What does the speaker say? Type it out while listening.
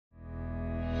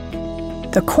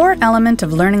The core element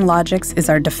of Learning Logics is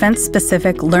our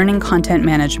defense-specific Learning Content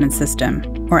Management System,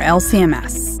 or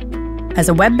LCMS. As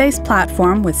a web-based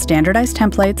platform with standardized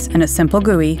templates and a simple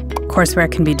GUI, courseware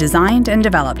can be designed and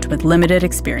developed with limited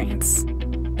experience,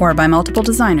 or by multiple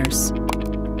designers,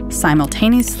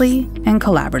 simultaneously and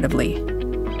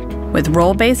collaboratively, with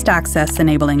role-based access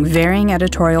enabling varying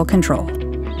editorial control,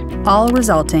 all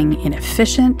resulting in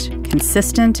efficient,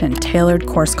 consistent, and tailored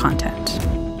course content.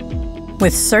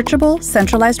 With searchable,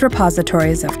 centralized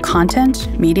repositories of content,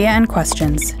 media, and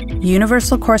questions,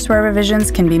 universal courseware revisions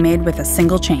can be made with a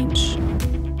single change.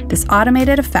 This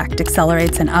automated effect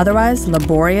accelerates an otherwise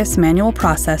laborious manual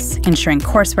process, ensuring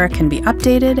courseware can be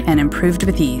updated and improved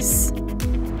with ease.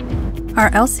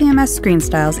 Our LCMS screen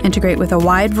styles integrate with a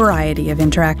wide variety of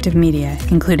interactive media,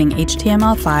 including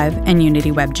HTML5 and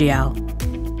Unity WebGL.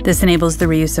 This enables the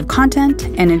reuse of content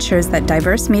and ensures that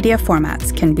diverse media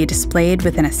formats can be displayed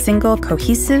within a single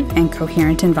cohesive and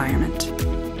coherent environment.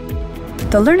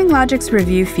 The Learning Logics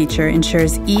Review feature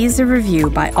ensures ease of review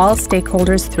by all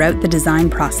stakeholders throughout the design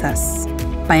process.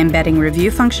 By embedding review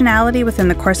functionality within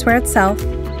the courseware itself,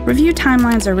 review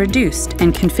timelines are reduced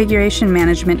and configuration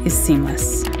management is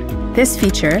seamless. This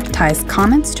feature ties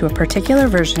comments to a particular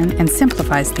version and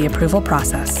simplifies the approval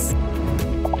process.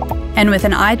 And with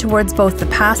an eye towards both the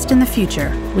past and the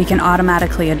future, we can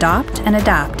automatically adopt and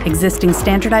adapt existing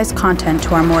standardized content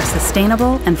to our more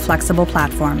sustainable and flexible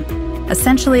platform,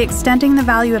 essentially extending the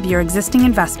value of your existing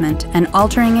investment and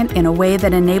altering it in a way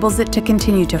that enables it to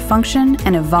continue to function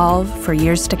and evolve for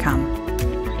years to come.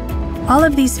 All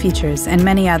of these features and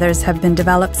many others have been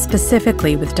developed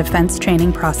specifically with defense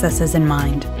training processes in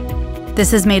mind.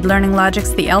 This has made Learning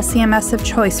Logics the LCMS of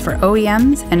choice for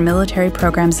OEMs and military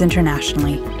programs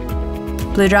internationally.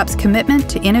 Blue Drop's commitment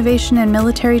to innovation in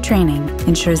military training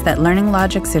ensures that Learning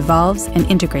Logics evolves and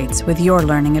integrates with your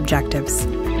learning objectives.